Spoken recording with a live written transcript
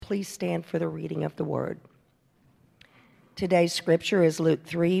please stand for the reading of the word. Today's scripture is Luke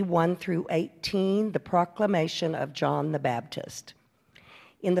 3, 1 through 18, the proclamation of John the Baptist.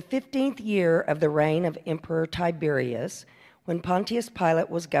 In the 15th year of the reign of Emperor Tiberius, when Pontius Pilate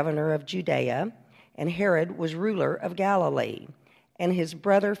was governor of Judea, and Herod was ruler of Galilee, and his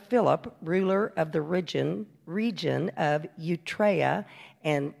brother Philip, ruler of the region of Eutrea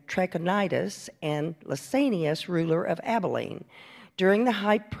and Trachonitis, and Lysanias, ruler of Abilene. During the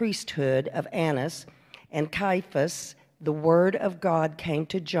high priesthood of Annas and Caiaphas, the word of God came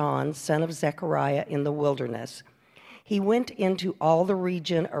to John, son of Zechariah, in the wilderness. He went into all the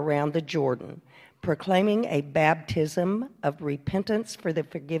region around the Jordan, proclaiming a baptism of repentance for the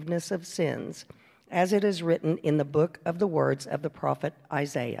forgiveness of sins, as it is written in the book of the words of the prophet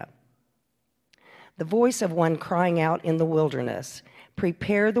Isaiah. The voice of one crying out in the wilderness,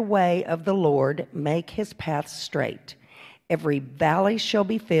 "Prepare the way of the Lord, make his paths straight. Every valley shall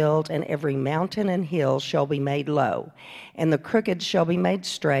be filled, and every mountain and hill shall be made low, and the crooked shall be made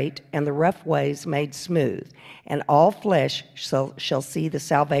straight, and the rough ways made smooth, and all flesh shall see the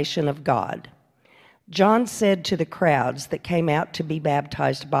salvation of God." John said to the crowds that came out to be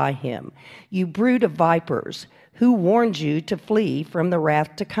baptized by him, "You brood of vipers, who warned you to flee from the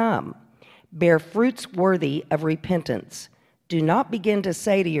wrath to come? Bear fruits worthy of repentance. Do not begin to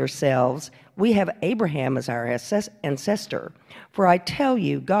say to yourselves, 'We have Abraham as our ancestor.' For I tell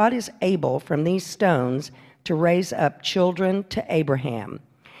you, God is able from these stones to raise up children to Abraham.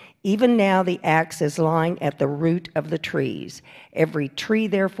 Even now the axe is lying at the root of the trees. Every tree,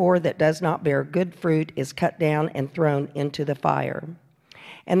 therefore, that does not bear good fruit is cut down and thrown into the fire."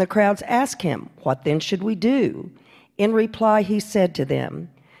 And the crowds asked him, "What then should we do?" In reply, he said to them,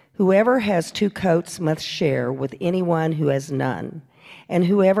 "Whoever has 2 coats must share with anyone who has none, and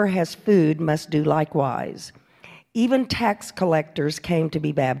whoever has food must do likewise." Even tax collectors came to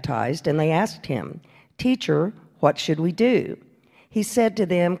be baptized, and they asked him, "Teacher, what should we do?" He said to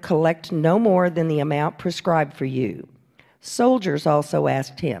them, "Collect no more than the amount prescribed for you." Soldiers also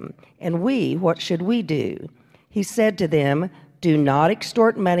asked him, "And we, what should we do?" He said to them, "Do not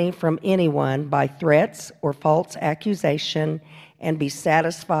extort money from anyone by threats or false accusation, and be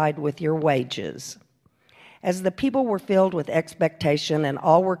satisfied with your wages." As the people were filled with expectation and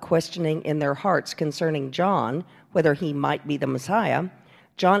all were questioning in their hearts concerning John, whether he might be the Messiah,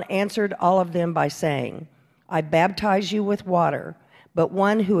 John answered all of them by saying, "I baptize you with water, but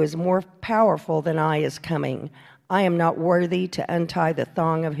one who is more powerful than I is coming. I am not worthy to untie the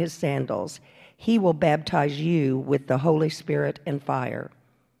thong of his sandals. He will baptize you with the Holy Spirit and fire.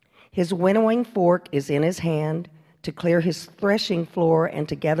 His winnowing fork is in his hand to clear his threshing floor and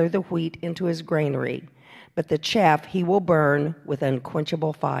to gather the wheat into his granary, but the chaff he will burn with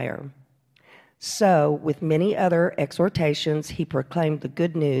unquenchable fire." So, with many other exhortations, he proclaimed the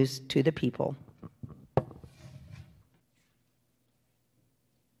good news to the people.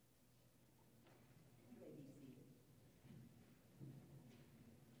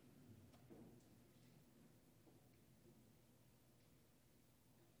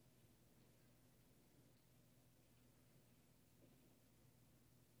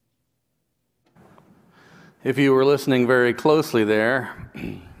 If you were listening very closely there,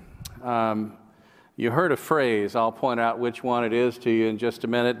 you heard a phrase. I'll point out which one it is to you in just a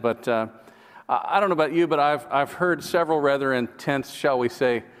minute, but I don't know about you, but I've heard several rather intense, shall we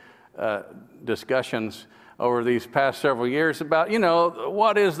say, discussions over these past several years about,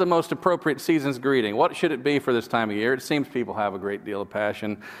 what is the most appropriate season's greeting? What should it be for this time of year? It seems people have a great deal of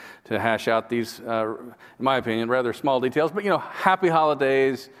passion to hash out these, in my opinion, rather small details, but, happy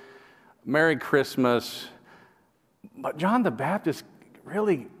holidays, Merry Christmas. But John the Baptist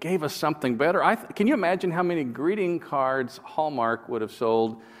really gave us something better. Can you imagine how many greeting cards Hallmark would have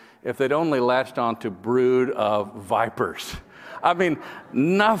sold if they'd only latched on to brood of vipers? I mean,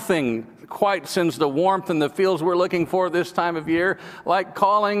 nothing quite sends the warmth and the feels we're looking for this time of year, like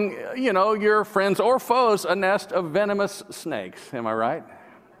calling, your friends or foes a nest of venomous snakes. Am I right?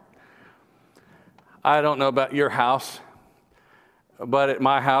 I don't know about your house, but at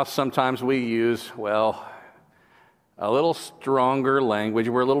my house, sometimes we use, a little stronger language.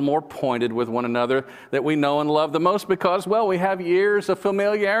 We're a little more pointed with one another that we know and love the most because, we have years of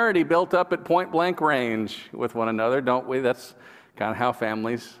familiarity built up at point blank range with one another, don't we? That's kind of how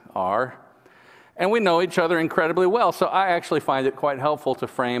families are. And we know each other incredibly well. So I actually find it quite helpful to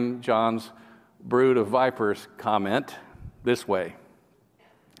frame John's brood of vipers comment this way.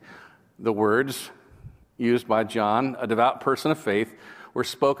 The words used by John, a devout person of faith, were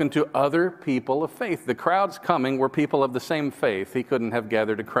spoken to other people of faith. The crowds coming were people of the same faith. He couldn't have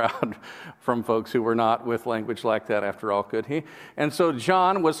gathered a crowd from folks who were not with language like that, after all, could he? And so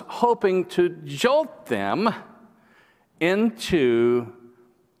John was hoping to jolt them into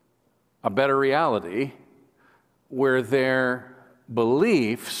a better reality where their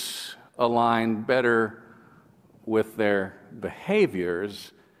beliefs align better with their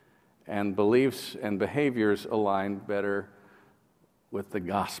behaviors, and beliefs and behaviors align better with the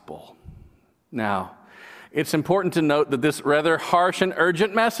gospel. Now, it's important to note that this rather harsh and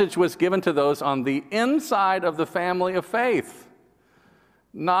urgent message was given to those on the inside of the family of faith,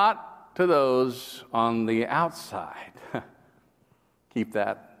 not to those on the outside. Keep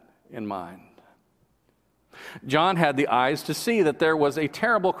that in mind. John had the eyes to see that there was a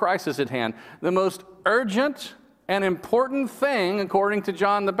terrible crisis at hand. The most urgent and important thing, according to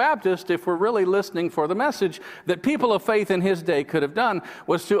John the Baptist, if we're really listening for the message, that people of faith in his day could have done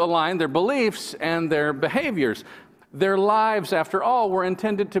was to align their beliefs and their behaviors. Their lives, after all, were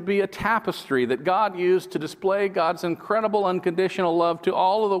intended to be a tapestry that God used to display God's incredible unconditional love to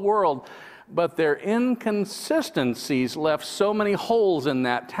all of the world. But their inconsistencies left so many holes in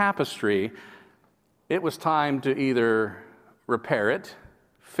that tapestry, it was time to either repair it,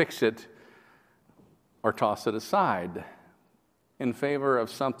 fix it, or toss it aside in favor of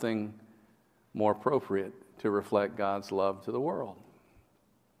something more appropriate to reflect God's love to the world.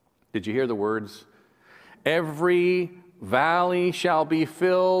 Did you hear the words? Every valley shall be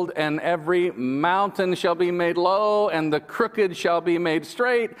filled, and every mountain shall be made low, and the crooked shall be made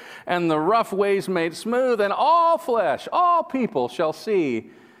straight, and the rough ways made smooth, and all flesh, all people shall see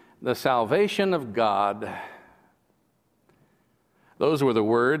the salvation of God. Those were the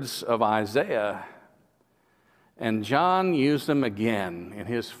words of Isaiah, and John used them again in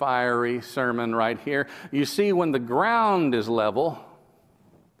his fiery sermon right here. You see, when the ground is level,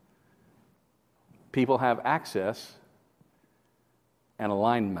 people have access and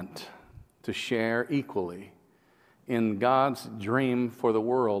alignment to share equally in God's dream for the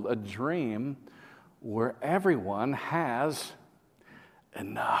world, a dream where everyone has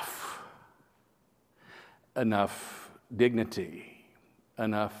enough dignity,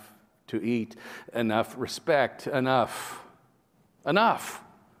 enough to eat, enough respect, enough.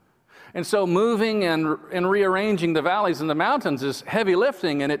 And so moving and rearranging the valleys and the mountains is heavy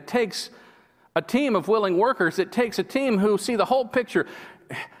lifting, and it takes a team of willing workers. It takes a team who see the whole picture.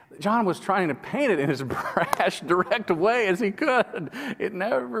 John was trying to paint it in as brash, direct way as he could. It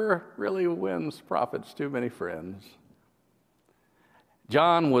never really wins prophets too many friends.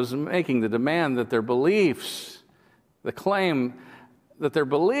 John was making the demand that their beliefs, the claim that their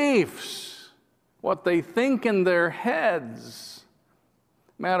beliefs, what they think in their heads,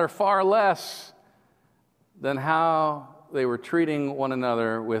 matter far less than how they were treating one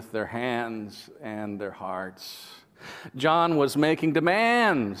another with their hands and their hearts. John was making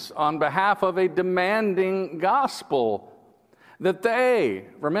demands on behalf of a demanding gospel that they,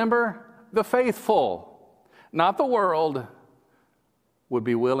 remember, the faithful, not the world, would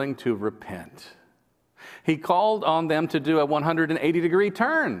be willing to repent. He called on them to do a 180-degree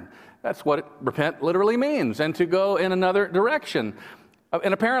turn. That's what repent literally means, and to go in another direction.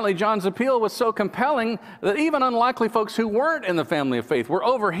 And apparently John's appeal was so compelling that even unlikely folks who weren't in the family of faith were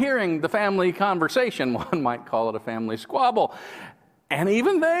overhearing the family conversation. One might call it a family squabble. And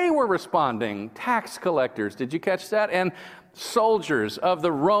even they were responding. Tax collectors, did you catch that? And soldiers of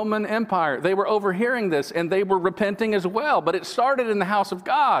the Roman Empire, they were overhearing this, and they were repenting as well. But it started in the house of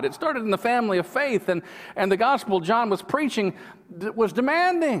God. It started in the family of faith. And the gospel John was preaching was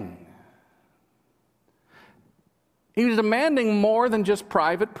demanding. He was demanding more than just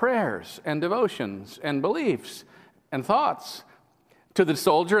private prayers and devotions and beliefs and thoughts. To the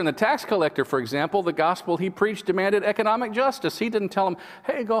soldier and the tax collector, for example, the gospel he preached demanded economic justice. He didn't tell him,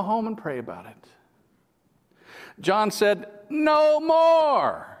 hey, go home and pray about it. John said, no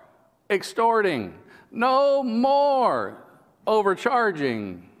more extorting, no more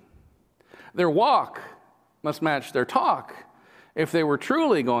overcharging. Their walk must match their talk if they were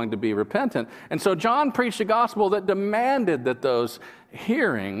truly going to be repentant. And so John preached a gospel that demanded that those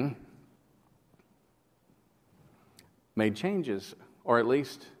hearing made changes, or at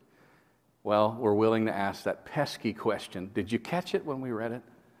least, well, were willing to ask that pesky question. Did you catch it when we read it?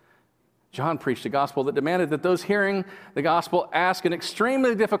 John preached a gospel that demanded that those hearing the gospel ask an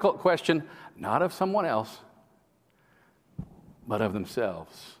extremely difficult question, not of someone else, but of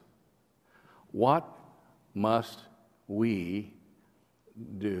themselves. What must we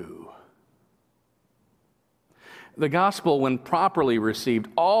do? The gospel, when properly received,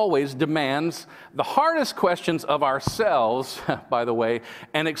 always demands the hardest questions of ourselves, by the way,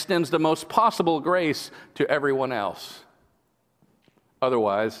 and extends the most possible grace to everyone else.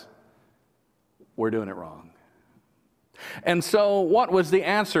 Otherwise, we're doing it wrong. And so, what was the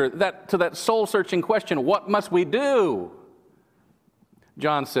answer to that soul-searching question? What must we do?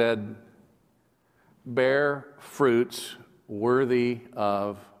 John said, bear fruits worthy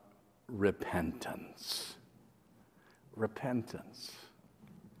of repentance. Repentance.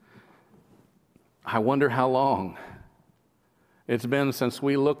 I wonder how long it's been since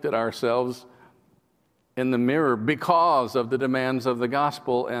we looked at ourselves in the mirror because of the demands of the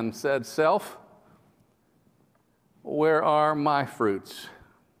gospel and said, self, where are my fruits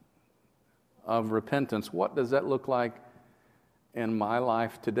of repentance? What does that look like in my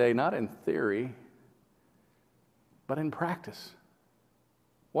life today? Not in theory, but in practice.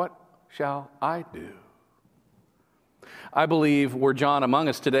 What shall I do? I believe, were John among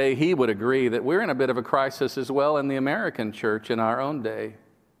us today, he would agree that we're in a bit of a crisis as well in the American church in our own day.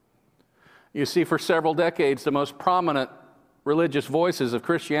 You see, for several decades, the most prominent religious voices of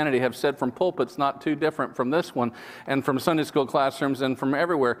Christianity have said from pulpits not too different from this one, and from Sunday school classrooms and from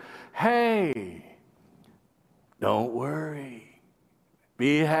everywhere, hey, don't worry,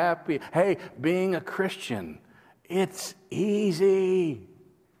 be happy. Hey, being a Christian, it's easy.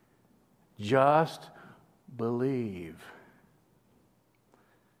 Just believe.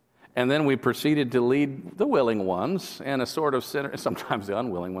 And then we proceeded to lead the willing ones in a sort of sinner, sometimes the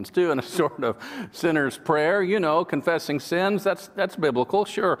unwilling ones too, in a sort of sinner's prayer, confessing sins. That's biblical,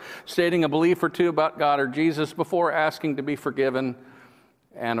 sure. Stating a belief or two about God or Jesus before asking to be forgiven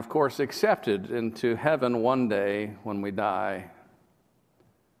and, of course, accepted into heaven one day when we die.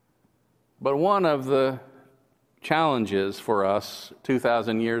 But one of the challenges for us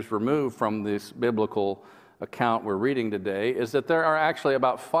 2,000 years removed from this biblical account we're reading today is that there are actually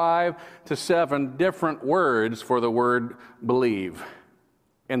about 5 to 7 different words for the word believe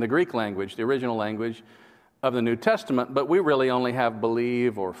in the Greek language, the original language of the New Testament, but we really only have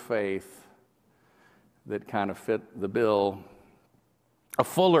believe or faith that kind of fit the bill. A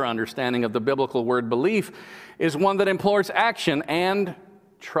fuller understanding of the biblical word belief is one that implores action and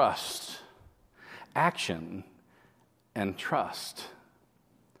trust. Action and trust.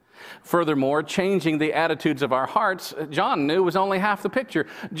 Furthermore, changing the attitudes of our hearts, John knew, was only half the picture.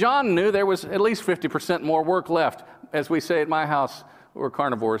 John knew there was at least 50% more work left. As we say at my house, we're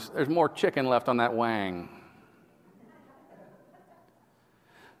carnivores, there's more chicken left on that wang.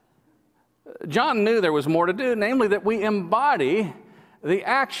 John knew there was more to do, namely that we embody the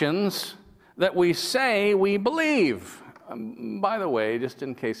actions that we say we believe. By the way, just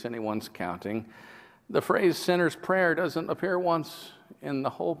in case anyone's counting, the phrase sinner's prayer doesn't appear once in the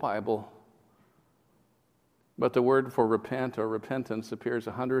whole Bible, but the word for repent or repentance appears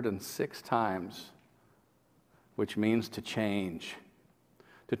 106 times, which means to change,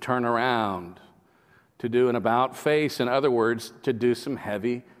 to turn around, to do an about face. In other words, to do some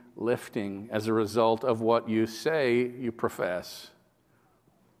heavy lifting as a result of what you say you profess.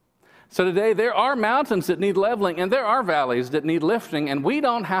 So today, there are mountains that need leveling, and there are valleys that need lifting, and we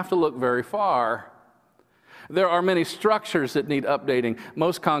don't have to look very far. There are many structures that need updating.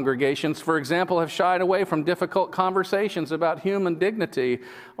 Most congregations, for example, have shied away from difficult conversations about human dignity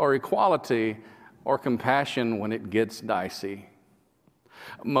or equality or compassion when it gets dicey.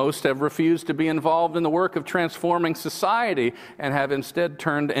 Most have refused to be involved in the work of transforming society and have instead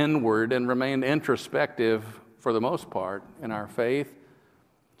turned inward and remained introspective for the most part in our faith.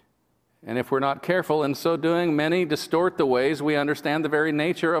 And if we're not careful in so doing, many distort the ways we understand the very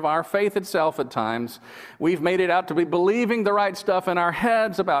nature of our faith itself at times. We've made it out to be believing the right stuff in our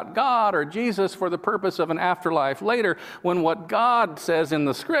heads about God or Jesus for the purpose of an afterlife later, when what God says in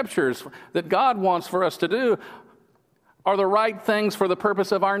the Scriptures that God wants for us to do are the right things for the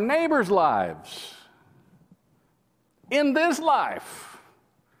purpose of our neighbors' lives in this life,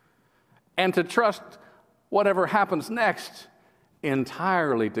 and to trust whatever happens next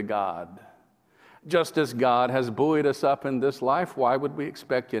entirely to God. Just as God has buoyed us up in this life, why would we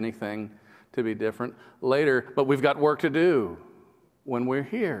expect anything to be different later? But we've got work to do when we're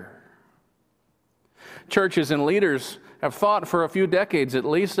here. Churches and leaders have thought for a few decades at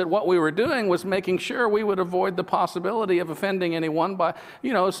least that what we were doing was making sure we would avoid the possibility of offending anyone by,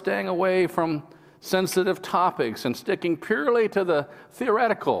 staying away from sensitive topics and sticking purely to the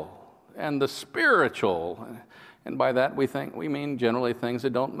theoretical and the spiritual. And by that we mean generally things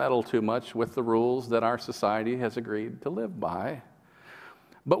that don't meddle too much with the rules that our society has agreed to live by.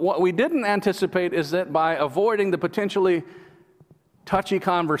 But what we didn't anticipate is that by avoiding the potentially touchy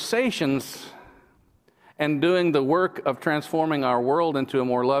conversations and doing the work of transforming our world into a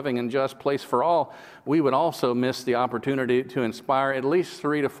more loving and just place for all, we would also miss the opportunity to inspire at least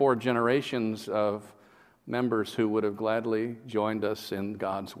 3 to 4 generations of members who would have gladly joined us in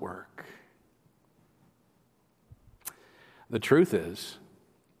God's work. The truth is,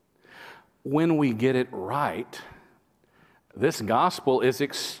 when we get it right, this gospel is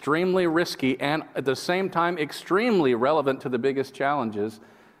extremely risky and at the same time extremely relevant to the biggest challenges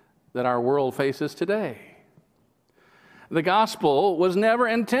that our world faces today. The gospel was never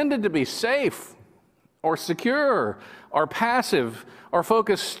intended to be safe or secure or passive or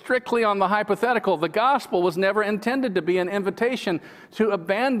focused strictly on the hypothetical. The gospel was never intended to be an invitation to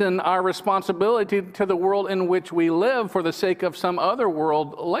abandon our responsibility to the world in which we live for the sake of some other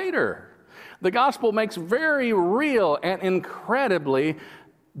world later. The gospel makes very real and incredibly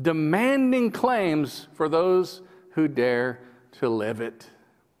demanding claims for those who dare to live it.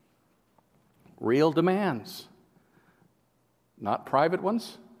 Real demands, not private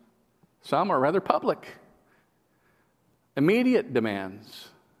ones. Some are rather public. Immediate demands.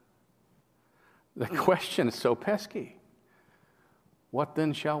 The question is so pesky. What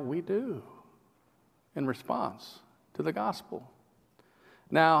then shall we do in response to the gospel?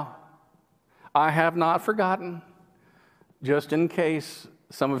 Now, I have not forgotten, just in case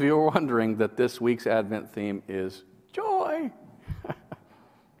some of you are wondering, that this week's Advent theme is joy.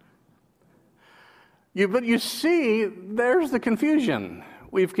 But you see, there's the confusion.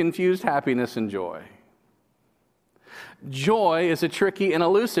 We've confused happiness and joy. Joy is a tricky and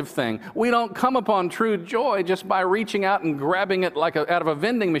elusive thing. We don't come upon true joy just by reaching out and grabbing it out of a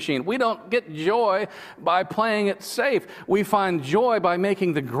vending machine. We don't get joy by playing it safe. We find joy by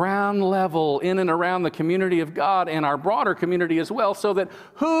making the ground level in and around the community of God and our broader community as well, so that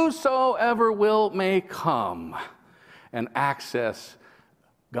whosoever will may come and access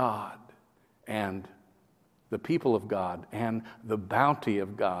God and the people of God and the bounty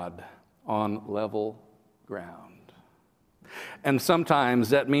of God on level ground. And sometimes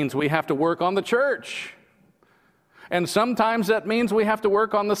that means we have to work on the church. And sometimes that means we have to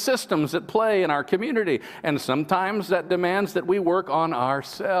work on the systems at play in our community. And sometimes that demands that we work on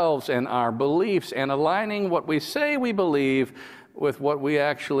ourselves and our beliefs and aligning what we say we believe with what we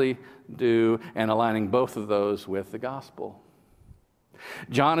actually do and aligning both of those with the gospel.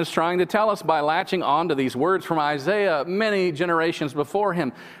 John is trying to tell us by latching onto these words from Isaiah many generations before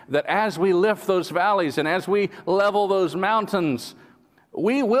him that as we lift those valleys and as we level those mountains,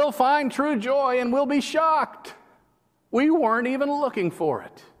 we will find true joy and we'll be shocked. We weren't even looking for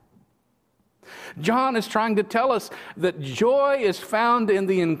it. John is trying to tell us that joy is found in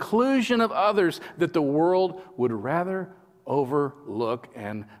the inclusion of others that the world would rather overlook,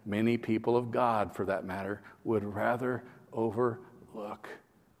 and many people of God, for that matter, would rather overlook.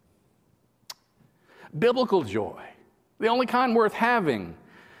 Biblical joy, the only kind worth having,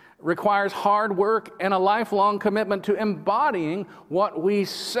 requires hard work and a lifelong commitment to embodying what we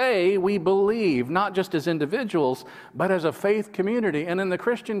say we believe, not just as individuals, but as a faith community. And in the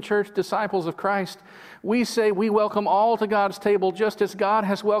Christian Church, Disciples of Christ, we say we welcome all to God's table just as God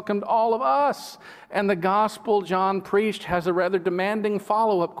has welcomed all of us. And the gospel John preached has a rather demanding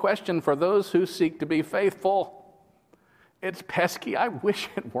follow-up question for those who seek to be faithful. It's pesky. I wish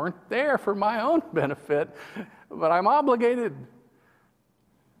it weren't there for my own benefit, but I'm obligated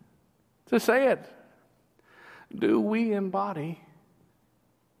to say it. Do we embody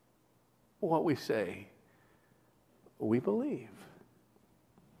what we say we believe?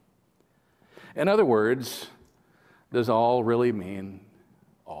 In other words, does all really mean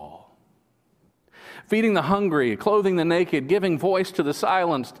all? Feeding the hungry, clothing the naked, giving voice to the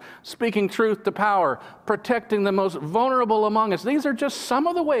silenced, speaking truth to power, protecting the most vulnerable among us. These are just some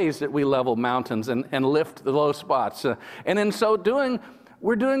of the ways that we level mountains and lift the low spots. And in so doing,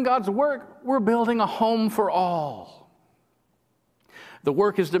 we're doing God's work. We're building a home for all. The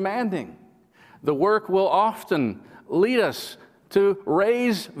work is demanding. The work will often lead us to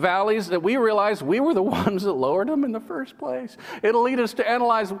raise valleys that we realize we were the ones that lowered them in the first place. It'll lead us to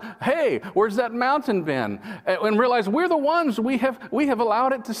analyze, hey, where's that mountain been? And realize we're the ones we have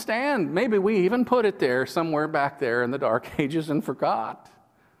allowed it to stand. Maybe we even put it there somewhere back there in the dark ages and forgot.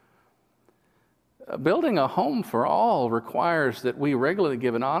 Building a home for all requires that we regularly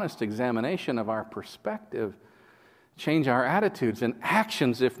give an honest examination of our perspective, change our attitudes and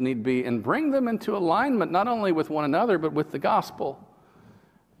actions if need be, and bring them into alignment not only with one another but with the gospel.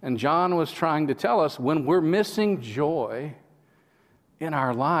 And John was trying to tell us when we're missing joy in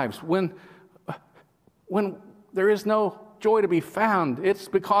our lives, when there is no joy to be found, it's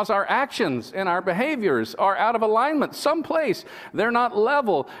because our actions and our behaviors are out of alignment someplace. They're not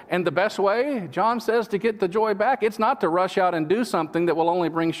level. And the best way, John says, to get the joy back, it's not to rush out and do something that will only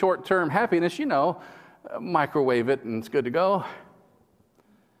bring short-term happiness. Microwave it and it's good to go.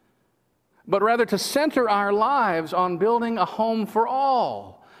 But rather to center our lives on building a home for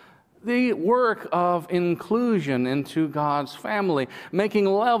all. The work of inclusion into God's family, making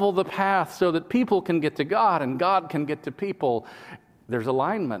level the path so that people can get to God and God can get to people. There's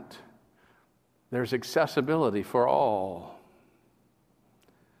alignment. There's accessibility for all.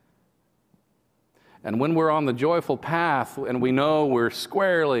 And when we're on the joyful path and we know we're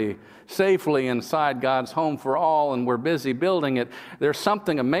squarely, safely inside God's home for all and we're busy building it, there's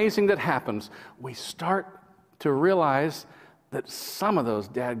something amazing that happens. We start to realize that some of those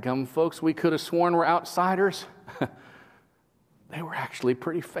dadgum folks we could have sworn were outsiders, they were actually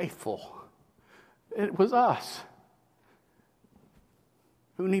pretty faithful. It was us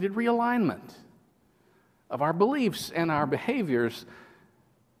who needed realignment of our beliefs and our behaviors.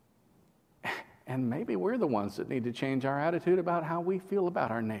 And maybe we're the ones that need to change our attitude about how we feel about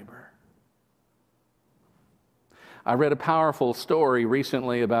our neighbor. I read a powerful story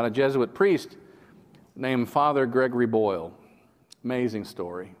recently about a Jesuit priest named Father Gregory Boyle. Amazing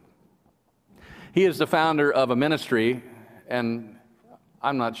story. He is the founder of a ministry, and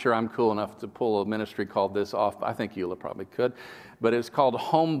I'm not sure I'm cool enough to pull a ministry called this off. I think Eula probably could, but it's called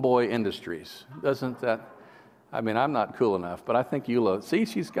Homeboy Industries. Doesn't that? I'm not cool enough, but I think Eula. See,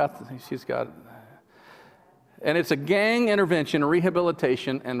 she's got. And it's a gang intervention,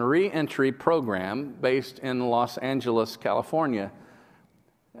 rehabilitation, and reentry program based in Los Angeles, California.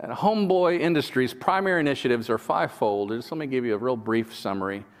 And Homeboy Industries' primary initiatives are fivefold. Just let me give you a real brief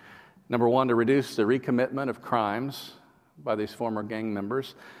summary. Number one, to reduce the recommitment of crimes by these former gang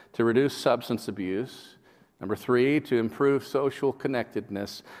members, to reduce substance abuse. Number three, to improve social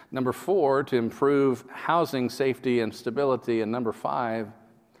connectedness. Number four, to improve housing safety and stability. And number five,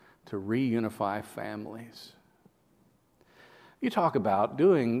 to reunify families. You talk about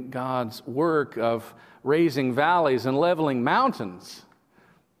doing God's work of raising valleys and leveling mountains.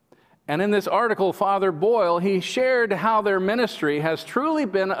 And in this article, Father Boyle, he shared how their ministry has truly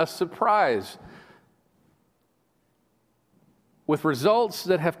been a surprise, with results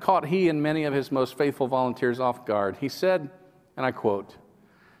that have caught he and many of his most faithful volunteers off guard. He said, and I quote,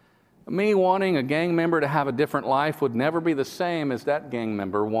 "Me wanting a gang member to have a different life would never be the same as that gang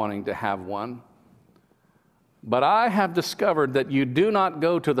member wanting to have one. But I have discovered that you do not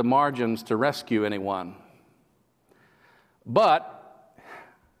go to the margins to rescue anyone. But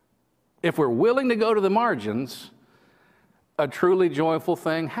if we're willing to go to the margins, a truly joyful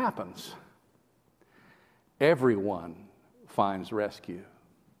thing happens. Everyone finds rescue,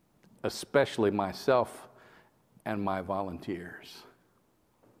 especially myself and my volunteers."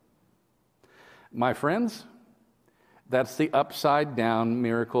 My friends, that's the upside-down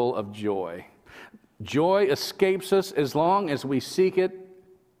miracle of joy. Joy escapes us as long as we seek it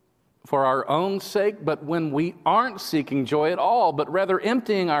for our own sake, but when we aren't seeking joy at all, but rather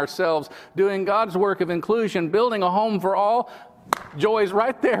emptying ourselves, doing God's work of inclusion, building a home for all, joy is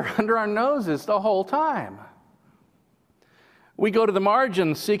right there under our noses the whole time. We go to the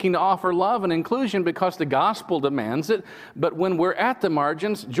margins seeking to offer love and inclusion because the gospel demands it, but when we're at the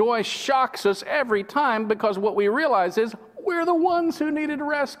margins, joy shocks us every time because what we realize is we're the ones who needed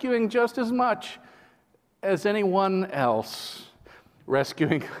rescuing just as much as anyone else.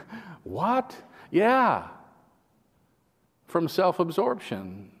 Rescuing what? Yeah. From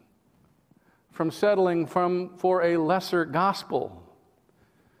self-absorption, from settling for a lesser gospel,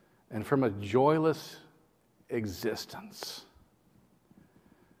 and from a joyless existence.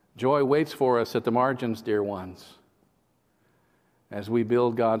 Joy waits for us at the margins, dear ones, as we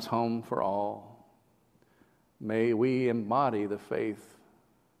build God's home for all. May we embody the faith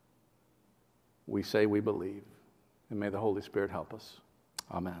we say we believe, and may the Holy Spirit help us.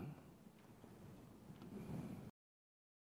 Amen.